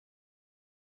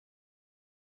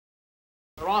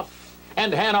Off,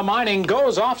 and Hannah Mining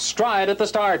goes off stride at the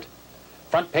start.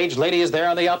 Front Page Lady is there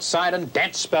on the outside, and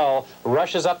Dance Spell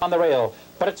rushes up on the rail.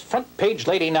 But it's Front Page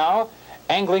Lady now,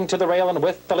 angling to the rail and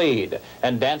with the lead.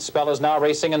 And Dance Spell is now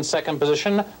racing in second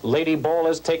position. Lady Bull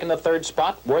has taken the third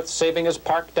spot. Worth Saving is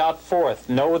parked out fourth.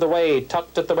 Know the Way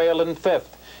tucked at the rail in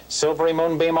fifth. Silvery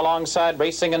Moonbeam alongside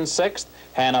racing in sixth.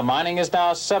 Hannah Mining is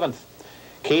now seventh.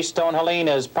 Keystone Helene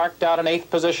is parked out in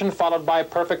eighth position, followed by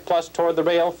Perfect Plus toward the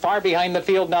rail. Far behind the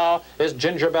field now is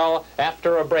Ginger Bell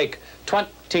after a break.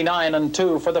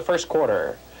 29-2 for the first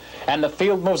quarter. And the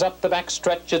field moves up the back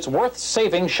stretch. It's Worth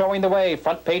Saving showing the way.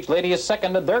 Front Page Lady is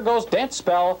second, and there goes Dance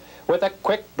Spell with a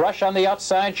quick brush on the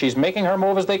outside. She's making her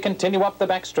move as they continue up the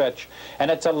back stretch. And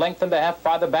it's a length and a half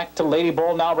farther back to Lady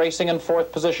Bull, now racing in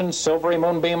fourth position. Silvery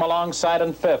Moonbeam alongside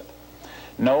in fifth.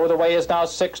 Know the Way is now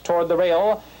sixth toward the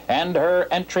rail, and her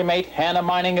entry mate Hannah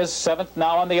Mining is seventh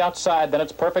now on the outside. Then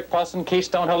it's Perfect Plus and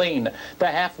Keystone Helene. The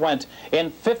half went in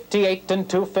 58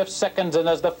 2/5 seconds, and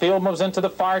as the field moves into the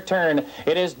far turn,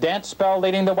 it is Dance Spell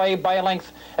leading the way by a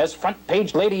length as Front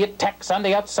Page Lady attacks on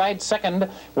the outside second.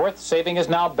 Worth Saving is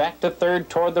now back to third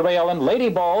toward the rail, and Lady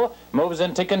Bull moves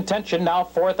into contention, now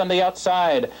fourth on the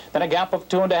outside. Then a gap of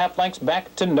 2.5 lengths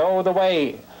back to Know the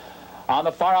Way. On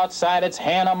the far outside, it's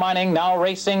Hannah Mining now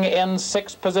racing in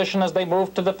sixth position as they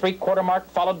move to the three-quarter mark,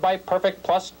 followed by Perfect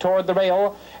Plus toward the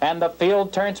rail. And the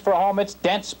field turns for home. It's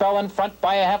Dance Spell in front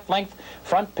by a half length.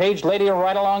 Front Page Lady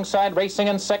right alongside, racing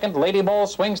in second. Lady Bull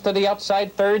swings to the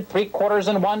outside third, 3/4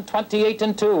 and 1,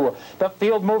 28-2. The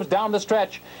field moves down the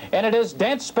stretch, and it is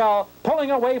Dance Spell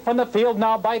pulling away from the field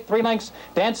now by 3 lengths.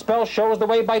 Dance Spell shows the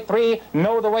way by 3.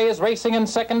 Know the Way is racing in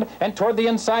second, and toward the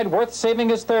inside, Worth Saving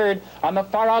is third. On the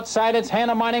far outside, it's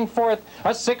Hannah Mining fourth,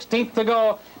 a 16th to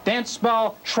go. Dance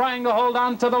Spell trying to hold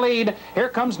on to the lead. Here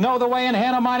comes Know the Way and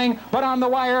Hannah Mining, but on the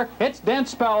wire, it's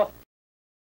Dance Spell.